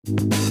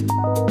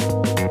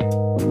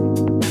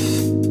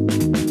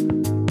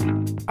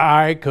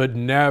I could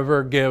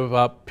never give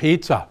up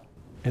pizza.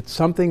 It's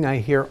something I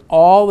hear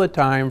all the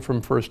time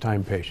from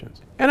first-time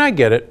patients. And I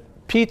get it.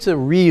 Pizza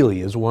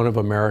really is one of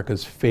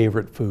America's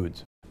favorite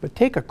foods. But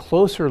take a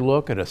closer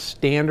look at a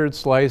standard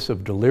slice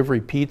of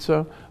delivery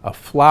pizza, a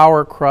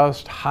flour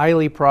crust,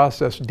 highly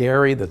processed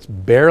dairy that's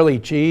barely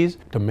cheese,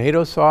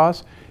 tomato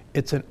sauce.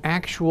 It's an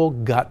actual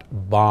gut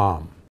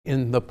bomb.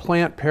 In The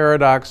Plant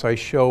Paradox, I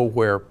show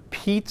where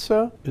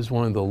pizza is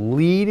one of the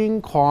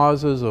leading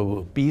causes of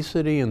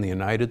obesity in the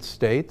United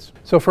States.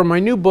 So for my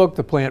new book,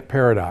 The Plant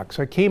Paradox,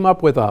 I came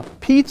up with a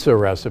pizza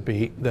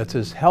recipe that's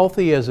as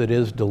healthy as it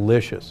is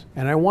delicious,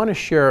 and I want to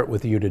share it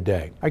with you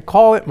today. I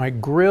call it my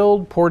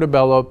grilled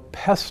portobello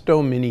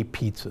pesto mini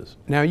pizzas.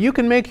 Now you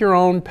can make your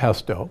own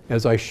pesto,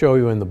 as I show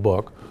you in the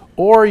book,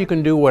 or you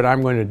can do what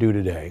I'm going to do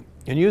today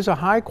and use a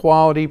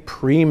high-quality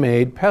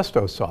pre-made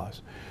pesto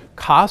sauce.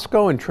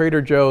 Costco and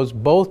Trader Joe's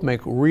both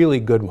make really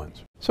good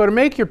ones. So to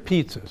make your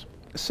pizzas,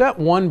 set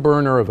one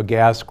burner of a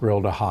gas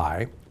grill to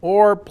high,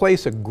 or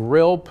place a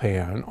grill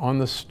pan on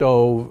the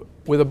stove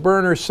with a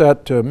burner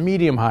set to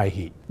medium-high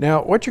heat.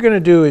 Now what you're going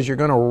to do is you're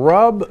going to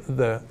rub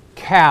the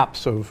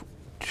caps of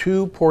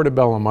 2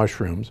 portobello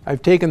mushrooms.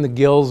 I've taken the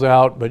gills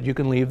out, but you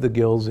can leave the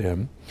gills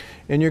in.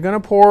 And you're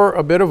going to pour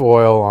a bit of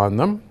oil on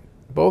them,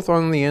 both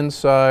on the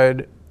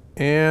inside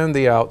and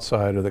the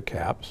outside of the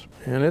caps.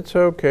 And it's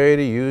okay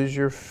to use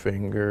your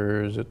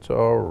fingers, it's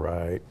all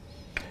right.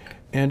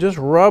 And just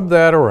rub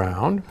that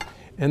around.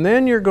 And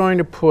then you're going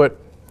to put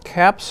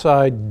cap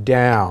side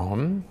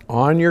down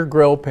on your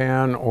grill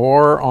pan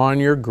or on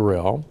your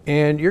grill.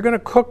 And you're going to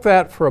cook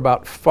that for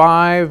about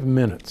 5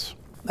 minutes.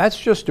 That's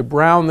just to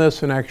brown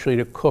this and actually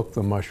to cook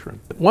the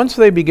mushroom. Once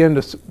they begin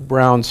to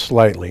brown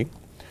slightly,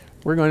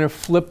 we're going to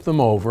flip them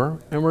over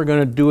and we're going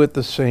to do it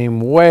the same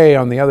way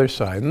on the other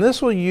side. And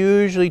this will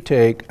usually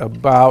take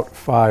about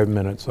 5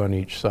 minutes on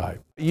each side.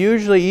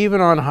 Usually, even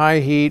on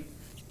high heat,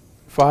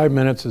 5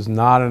 minutes is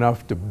not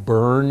enough to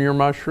burn your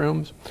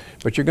mushrooms,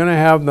 but you're going to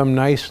have them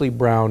nicely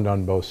browned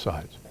on both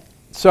sides.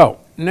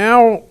 So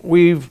now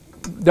we've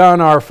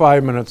done our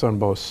 5 minutes on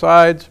both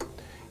sides,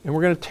 and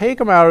we're going to take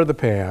them out of the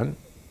pan,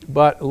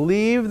 but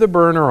leave the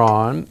burner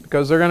on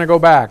because they're going to go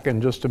back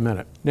in just a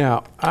minute.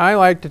 Now, I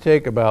like to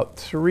take about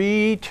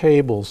 3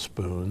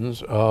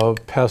 tablespoons of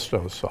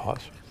pesto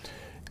sauce.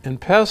 And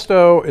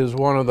pesto is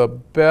one of the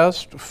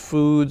best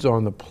foods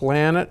on the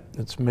planet.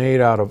 It's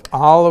made out of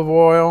olive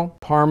oil,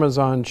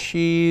 Parmesan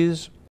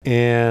cheese,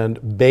 and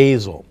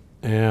basil.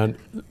 And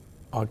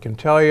I can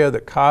tell you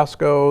that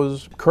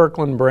Costco's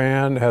Kirkland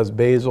brand has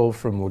basil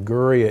from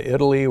Liguria,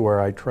 Italy, where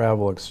I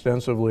travel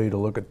extensively to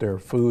look at their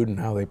food and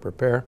how they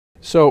prepare.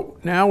 So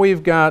now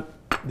we've got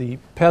the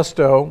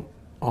pesto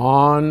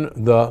on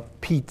the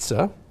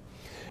pizza.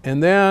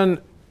 And then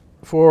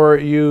for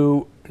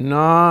you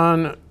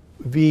non-vegans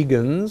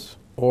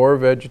or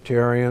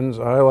vegetarians,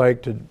 I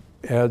like to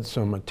add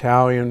some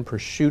Italian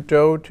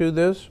prosciutto to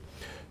this,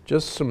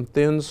 just some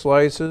thin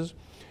slices.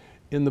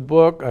 In the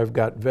book, I've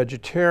got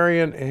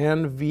vegetarian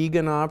and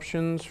vegan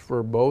options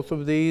for both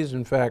of these.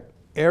 In fact,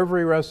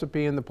 every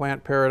recipe in The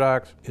Plant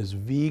Paradox is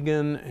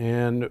vegan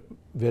and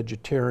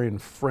vegetarian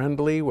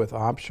friendly with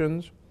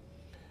options.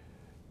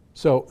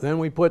 So then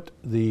we put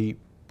the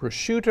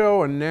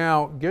prosciutto, and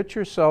now get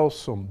yourself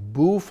some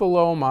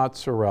buffalo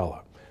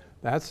mozzarella.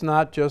 That's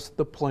not just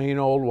the plain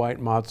old white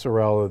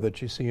mozzarella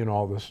that you see in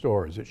all the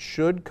stores. It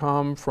should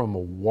come from a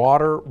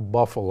water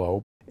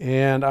buffalo,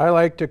 and I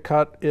like to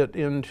cut it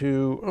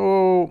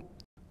into,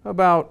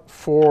 about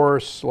 4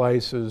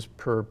 slices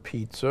per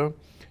pizza.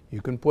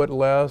 You can put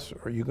less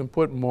or you can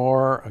put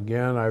more.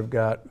 Again, I've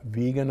got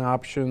vegan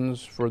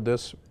options for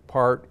this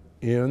part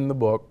in the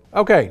book.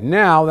 Okay,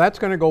 now that's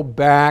going to go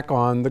back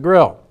on the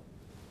grill.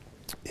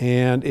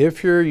 And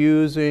if you're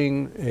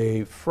using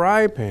a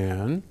fry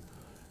pan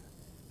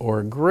or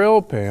a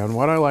grill pan,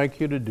 what I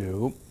like you to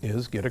do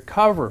is get a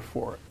cover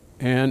for it.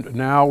 And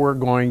now we're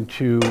going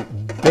to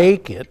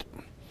bake it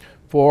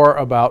for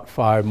about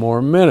 5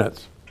 more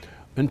minutes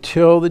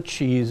until the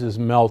cheese is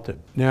melted.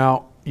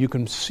 Now, you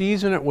can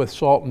season it with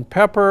salt and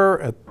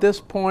pepper at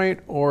this point,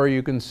 or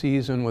you can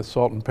season with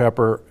salt and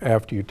pepper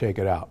after you take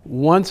it out.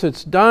 Once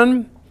it's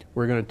done,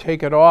 we're going to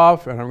take it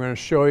off, and I'm going to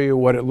show you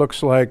what it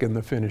looks like in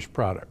the finished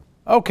product.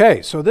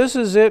 Okay, so this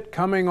is it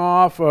coming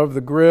off of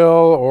the grill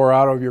or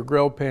out of your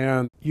grill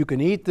pan. You can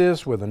eat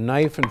this with a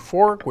knife and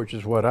fork, which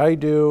is what I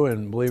do,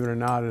 and believe it or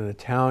not, an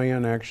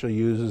Italian actually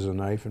uses a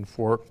knife and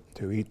fork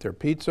to eat their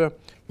pizza.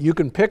 You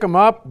can pick them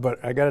up,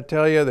 but I gotta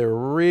tell you, they're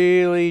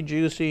really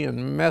juicy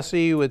and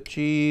messy with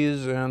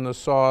cheese and the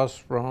sauce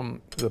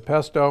from the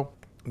pesto.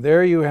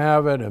 There you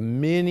have it, a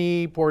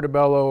mini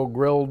portobello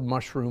grilled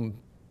mushroom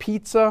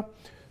pizza.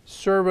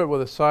 Serve it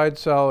with a side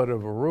salad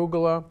of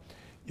arugula.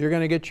 You're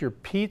going to get your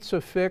pizza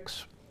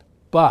fix,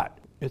 but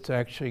it's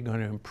actually going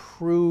to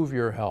improve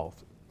your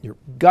health. Your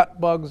gut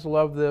bugs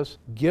love this.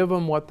 Give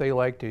them what they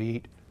like to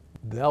eat.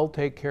 They'll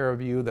take care of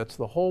you. That's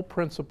the whole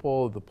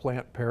principle of the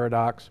Plant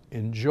Paradox.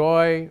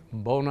 Enjoy.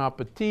 Bon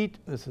appetit.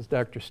 This is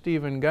Dr.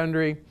 Stephen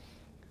Gundry.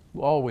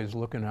 always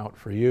looking out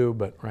for you,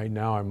 but right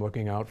now I'm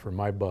looking out for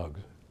my bugs.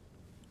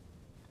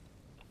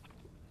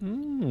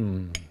 Mmm.